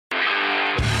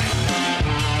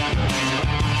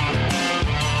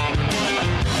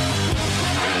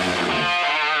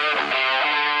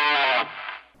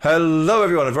Hello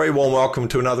everyone, a very warm welcome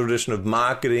to another edition of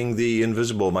Marketing the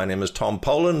Invisible. My name is Tom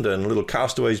Poland in Little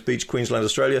Castaways Beach, Queensland,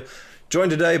 Australia. Joined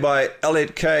today by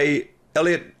Elliot Kay.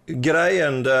 Elliot, g'day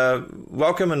and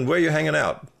welcome, and where are you hanging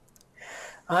out?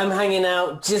 I'm hanging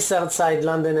out just outside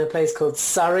London in a place called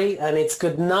Surrey, and it's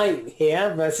good night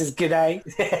here versus good day.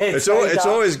 It's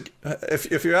always,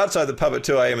 if you're outside the pub at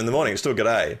 2 a.m. in the morning, it's still good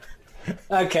day.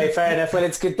 Okay, fair enough. Well,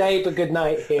 it's good day, but good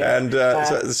night here. And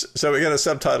so we're going to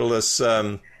subtitle this.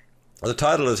 The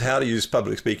title is How to Use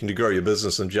Public Speaking to Grow Your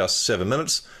Business in Just 7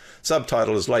 Minutes.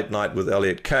 Subtitle is Late Night with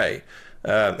Elliot Kay.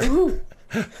 Elliot's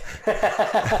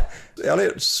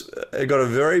got a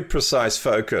very precise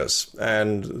focus,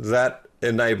 and that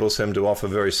enables him to offer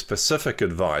very specific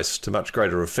advice to much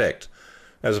greater effect,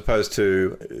 as opposed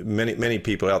to many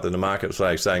people out there in the market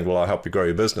saying, well, I'll help you grow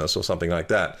your business or something like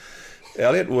that.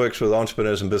 Elliot works with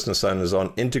entrepreneurs and business owners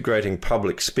on integrating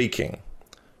public speaking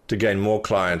to gain more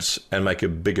clients and make a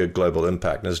bigger global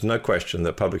impact. And there's no question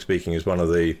that public speaking is one of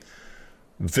the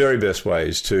very best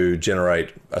ways to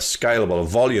generate a scalable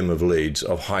volume of leads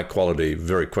of high quality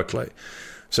very quickly.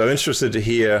 So interested to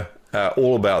hear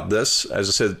all about this. As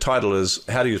I said, the title is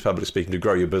How to Use Public Speaking to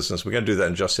Grow Your Business. We're going to do that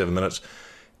in just 7 minutes.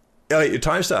 Elliot, your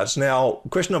time starts now.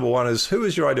 Question number one is, who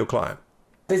is your ideal client?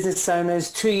 Business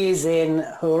owners 2 years in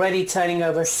who are already turning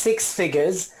over 6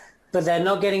 figures, but they're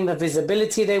not getting the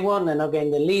visibility they want, they're not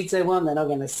getting the leads they want, they're not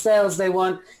getting the sales they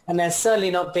want, and they're certainly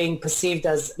not being perceived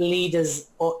as leaders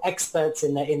or experts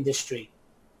in their industry.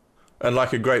 And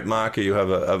like a great marketer, you have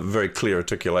a very clear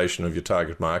articulation of your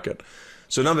target market.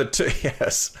 So number two,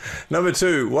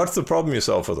 what's the problem you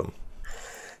solve for them?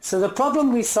 So the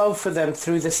problem we solve for them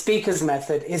through the speaker's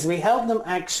method is we help them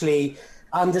actually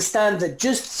understand that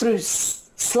just through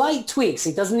slight tweaks,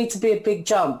 it doesn't need to be a big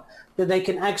jump, that they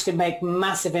can actually make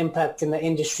massive impact in the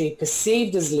industry,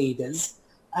 perceived as leaders,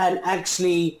 and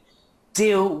actually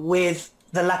deal with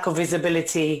the lack of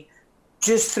visibility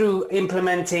just through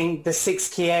implementing the 6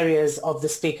 key areas of the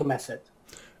speaker method.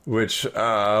 Which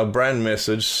are brand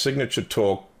message, signature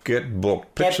talk, get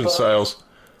booked, pitch and sales,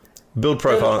 build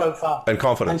profile, and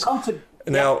confidence.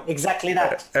 Now, yeah, exactly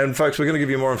that. And folks, we're going to give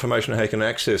you more information on how you can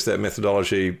access that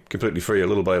methodology completely free a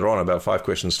little later on, about 5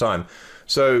 questions time.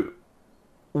 So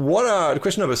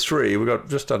question number 3, we've got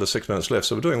just under 6 minutes left,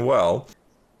 so we're doing well.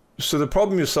 So the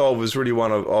problem you solve is really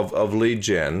one of lead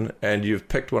gen, and you've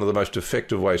picked one of the most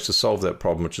effective ways to solve that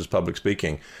problem, which is public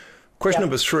speaking. Question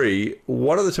number 3,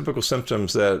 what are the typical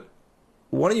symptoms that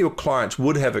one of your clients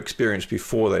would have experienced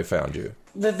before they found you?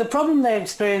 The problem they're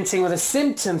experiencing with the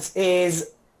symptoms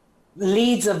is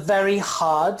leads are very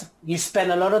hard. You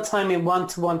spend a lot of time in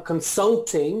one-to-one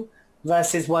consulting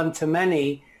versus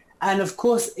one-to-many. And of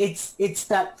course, it's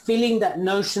that feeling, that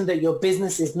notion that your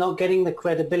business is not getting the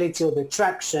credibility or the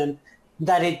traction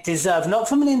that it deserves, not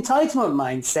from an entitlement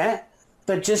mindset,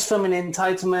 but just from an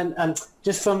entitlement and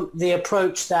just from the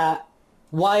approach that,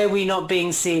 why are we not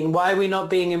being seen? Why are we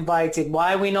not being invited?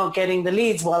 Why are we not getting the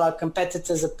leads while our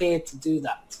competitors appear to do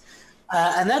that?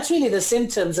 And that's really the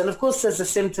symptoms. And of course, there's the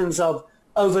symptoms of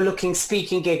overlooking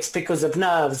speaking gigs because of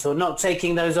nerves, or not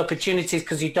taking those opportunities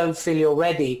because you don't feel you're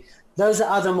ready. Those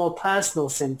are other more personal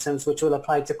symptoms which will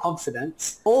apply to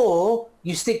confidence. Or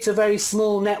you stick to a very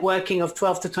small networking of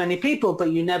 12 to 20 people,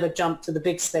 but you never jump to the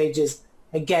big stages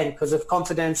again because of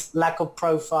confidence, lack of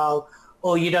profile,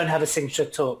 or you don't have a signature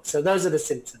talk. So those are the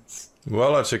symptoms.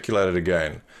 Well articulated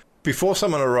again. Before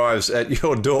someone arrives at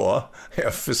your door,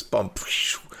 fist bump.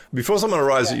 Before someone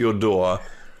arrives at your door,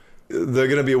 they're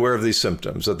going to be aware of these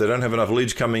symptoms, that they don't have enough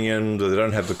leads coming in, that they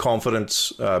don't have the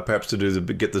confidence perhaps to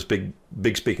get this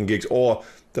big speaking gigs, or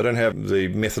they don't have the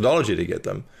methodology to get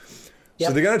them. Yep.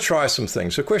 So they're going to try some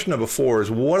things. So question number 4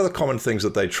 is, what are the common things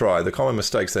that they try, the common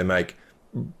mistakes they make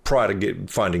prior to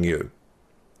finding you?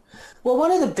 Well,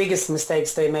 one of the biggest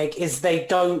mistakes they make is they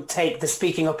don't take the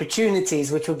speaking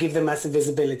opportunities, which will give them massive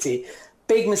visibility.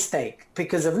 Big mistake,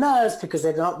 because of nerves, because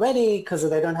they're not ready, because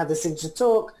they don't have the signature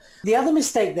talk. The other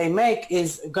mistake they make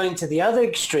is going to the other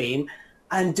extreme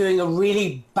and doing a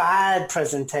really bad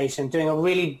presentation, doing a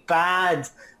really bad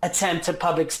attempt at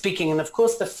public speaking. And of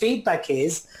course, the feedback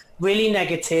is really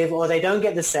negative, or they don't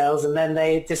get the sales and then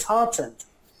they're disheartened.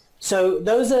 So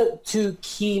those are 2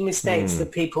 key mistakes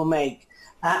that people make.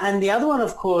 And the other one,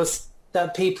 of course,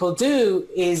 that people do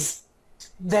is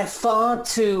they're far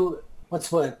too,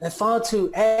 they're far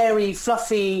too airy,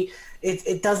 fluffy.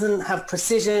 It doesn't have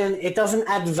precision. It doesn't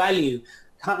add value.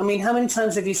 I mean, how many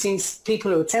times have you seen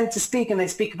people who attempt to speak and they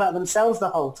speak about themselves the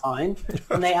whole time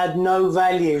and they add no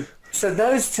value? So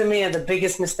those, to me, are the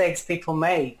biggest mistakes people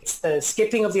make. It's the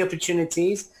skipping of the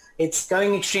opportunities. It's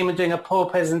going extreme and doing a poor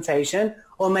presentation,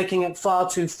 or making it far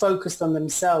too focused on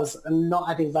themselves and not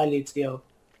adding value to your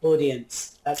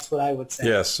audience. That's what I would say.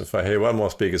 Yes, if I hear one more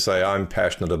speaker say, I'm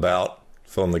passionate about,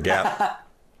 fill in the gap.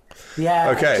 Yeah,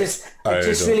 okay. I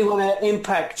just really want to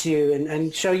impact you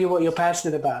and show you what you're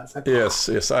passionate about. Like,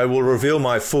 yes, I will reveal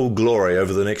my full glory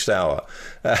over the next hour.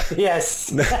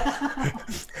 Yes.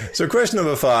 So question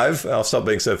number 5, I'll stop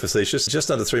being so facetious,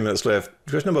 just under 3 minutes left.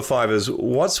 Question number 5 is,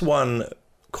 what's one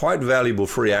quite valuable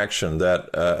free action that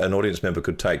an audience member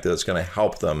could take that's going to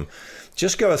help them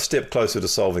just go a step closer to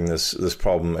solving this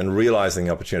problem and realizing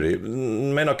the opportunity? It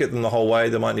may not get them the whole way,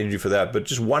 they might need you for that, but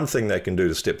just one thing they can do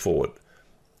to step forward.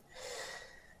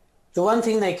 The one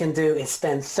thing they can do is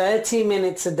spend 30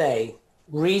 minutes a day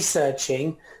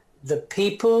researching the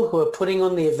people who are putting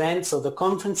on the events or the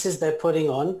conferences they're putting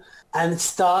on and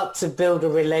start to build a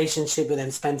relationship with them.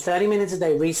 Spend 30 minutes a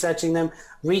day researching them,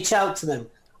 reach out to them,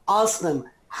 ask them,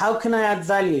 how can I add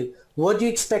value? What do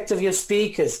you expect of your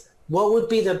speakers? What would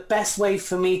be the best way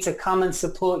for me to come and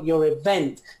support your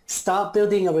event? Start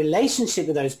building a relationship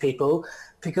with those people,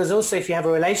 because also if you have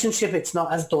a relationship, it's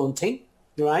not as daunting,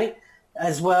 right?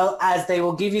 As well as they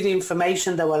will give you the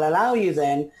information that will allow you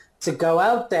then to go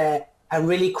out there and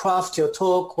really craft your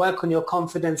talk, work on your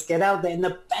confidence, get out there in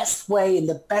the best way, in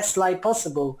the best light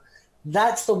possible.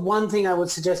 That's the one thing I would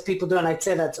suggest people do. And I'd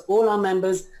say that to all our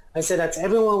members. I say that to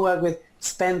everyone we work with.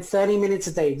 Spend 30 minutes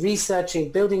a day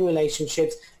researching, building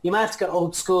relationships. You might have to go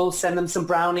old school, send them some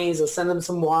brownies or send them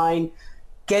some wine.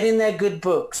 Get in their good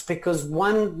books, because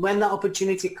when that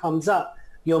opportunity comes up,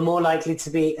 you're more likely to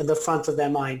be at the front of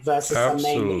their mind versus some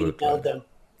name that you emailed them.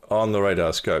 On the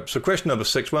radar scope. So question number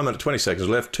 6, 1 minute, 20 seconds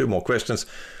left, 2 more questions.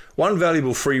 One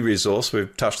valuable free resource,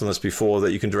 we've touched on this before,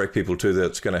 that you can direct people to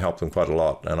that's going to help them quite a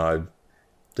lot. And I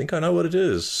think I know what it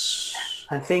is.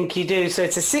 I think you do. So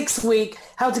it's a 6-week,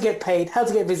 how to get paid, how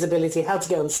to get visibility, how to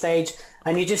get on stage.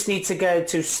 And you just need to go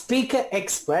to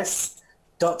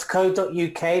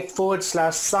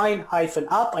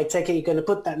speakerexpress.co.uk/sign-up. I take it you're going to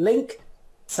put that link,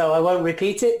 so I won't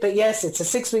repeat it. But yes, it's a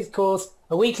 6-week course,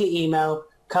 a weekly email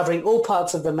covering all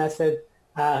parts of the method.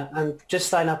 And just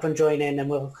sign up and join in, and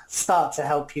we'll start to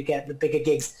help you get the bigger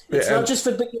gigs. It's not just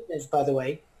for beginners, by the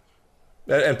way.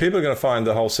 And people are going to find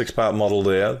the whole 6-part model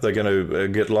there. They're going to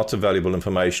get lots of valuable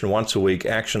information once a week,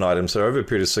 action items. So over a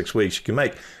period of 6 weeks, you can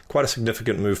make quite a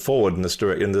significant move forward in this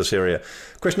area.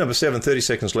 Question number 7, 30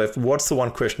 seconds left. What's the one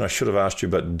question I should have asked you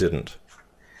but didn't?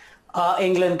 Are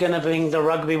England going to bring the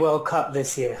Rugby World Cup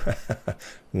this year?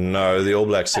 No, the All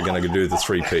Blacks are going to do the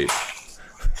three-peat.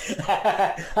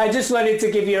 I just wanted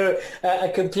to give you a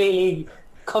completely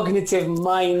cognitive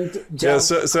mind jump. Yeah,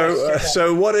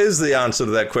 so what is the answer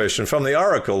to that question? From the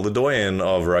Oracle, the doyen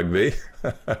of rugby.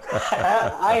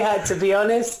 I had to be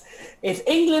honest. If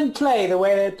England play the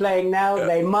way they're playing now,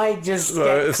 they might just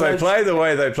if they play the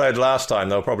way they played last time,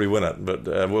 they'll probably win it. But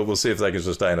we'll see if they can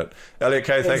sustain it. Elliot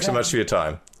Kay, thanks so much for your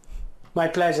time. My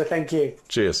pleasure. Thank you.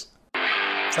 Cheers.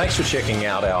 Thanks for checking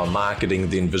out our Marketing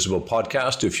the Invisible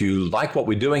podcast. If you like what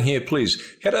we're doing here, please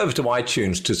head over to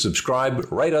iTunes to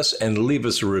subscribe, rate us, and leave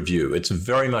us a review. It's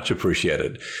very much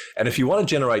appreciated. And if you want to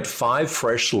generate 5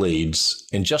 fresh leads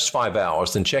in just 5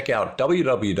 hours, then check out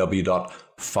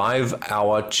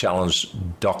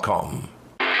www.5hourchallenge.com.